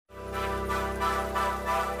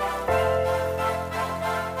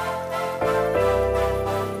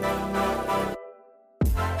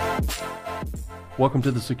Welcome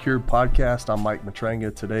to the Secure Podcast. I'm Mike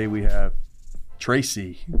Matranga. Today we have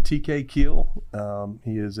Tracy TK Keele.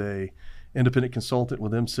 He is a independent consultant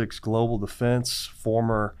with M6 Global Defense,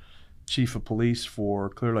 former chief of police for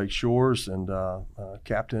Clear Lake Shores, and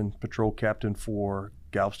patrol captain for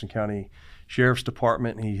Galveston County Sheriff's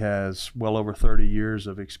Department. He has well over 30 years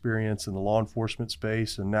of experience in the law enforcement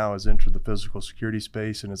space and now has entered the physical security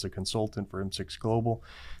space and is a consultant for M6 Global.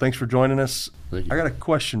 Thanks for joining us. Thank you. I got a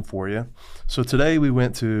question for you. So today we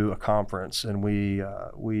went to a conference and we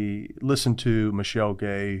listened to Michelle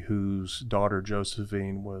Gay, whose daughter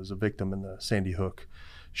Josephine was a victim in the Sandy Hook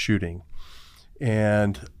shooting.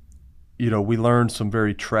 And we learned some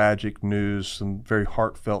very tragic news, some very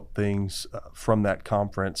heartfelt things from that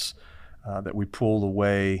conference that we pulled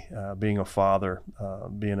away, being a father,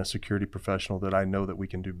 being a security professional, that I know that we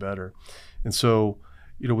can do better. And so,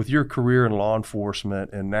 with your career in law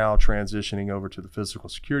enforcement and now transitioning over to the physical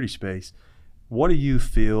security space, what do you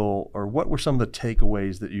feel, or what were some of the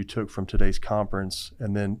takeaways that you took from today's conference,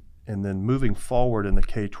 and then moving forward in the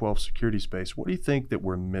K-12 security space, what do you think that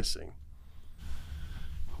we're missing?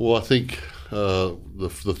 Well, I think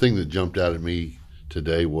the thing that jumped out at me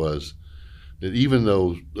today was that even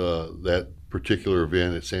though that particular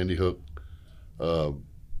event at Sandy Hook,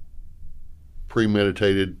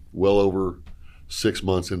 premeditated, well over 6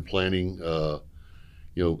 months in planning, the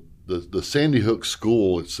Sandy Hook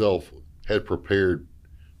school itself had prepared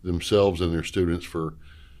themselves and their students for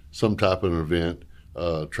some type of an event,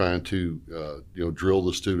 trying to drill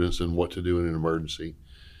the students in what to do in an emergency.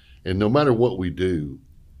 And no matter what we do,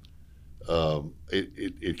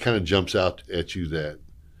 it kind of jumps out at you that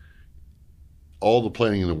all the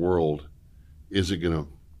planning in the world isn't going to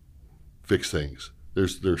fix things.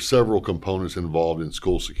 There's several components involved in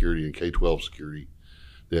school security and K-12 security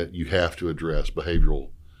that you have to address. Behavioral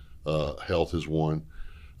health is one.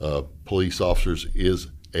 Police officers is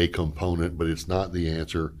a component, but it's not the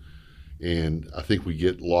answer. And I think we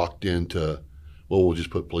get locked into, well, we'll just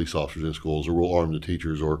put police officers in schools, or we'll arm the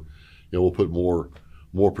teachers, or we'll put more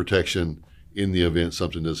protection in the event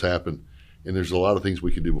something does happen. And there's a lot of things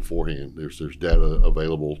we can do beforehand. There's data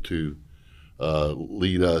available to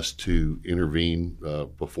lead us to intervene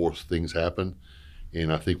before things happen.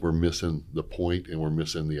 And I think we're missing the point, and we're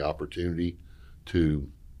missing the opportunity to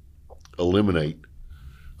eliminate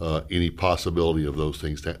any possibility of those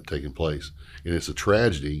things taking place. And it's a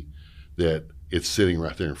tragedy that it's sitting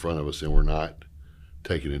right there in front of us, and we're not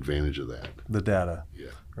taking advantage of that. The data. Yeah.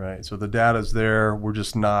 Right. So the data's there. We're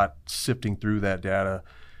just not sifting through that data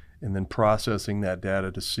and then processing that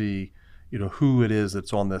data to see, who it is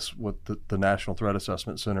that's on this, what the National Threat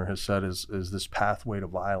Assessment Center has said is this pathway to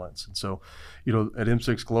violence. And so, at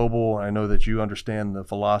M6 Global, I know that you understand the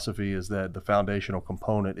philosophy is that the foundational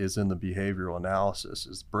component is in the behavioral analysis,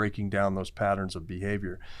 is breaking down those patterns of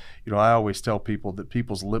behavior. I always tell people that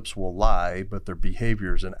people's lips will lie, but their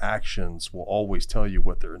behaviors and actions will always tell you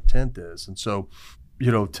what their intent is. And so,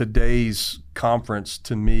 today's conference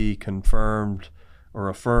to me confirmed or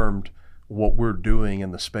affirmed what we're doing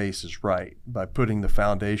in the space is right, by putting the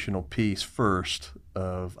foundational piece first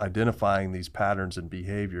of identifying these patterns and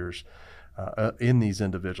behaviors in these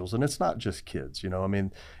individuals. And it's not just kids,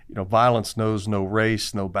 violence knows no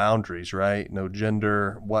race, no boundaries, right? No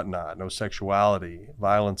gender, whatnot, no sexuality.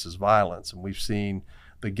 Violence is violence. And we've seen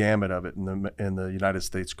the gamut of it in the United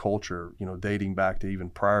States culture, dating back to even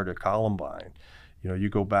prior to Columbine. You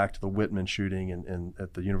go back to the Whitman shooting in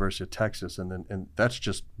at the University of Texas, and that's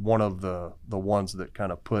just one of the ones that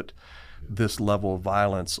kind of put this level of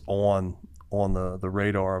violence on the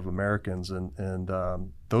radar of Americans, and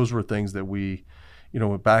those were things that we,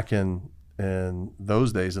 back in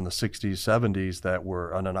those days in the 60s, 70s, that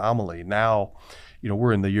were an anomaly. Now,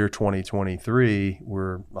 we're in the year 2023.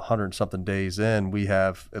 We're 100-something days in. We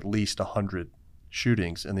have at least 100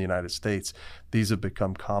 shootings in the United States. These have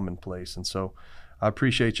become commonplace, and so I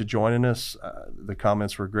appreciate you joining us. The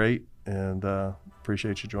comments were great, and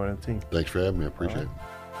appreciate you joining the team. Thanks for having me. I appreciate it.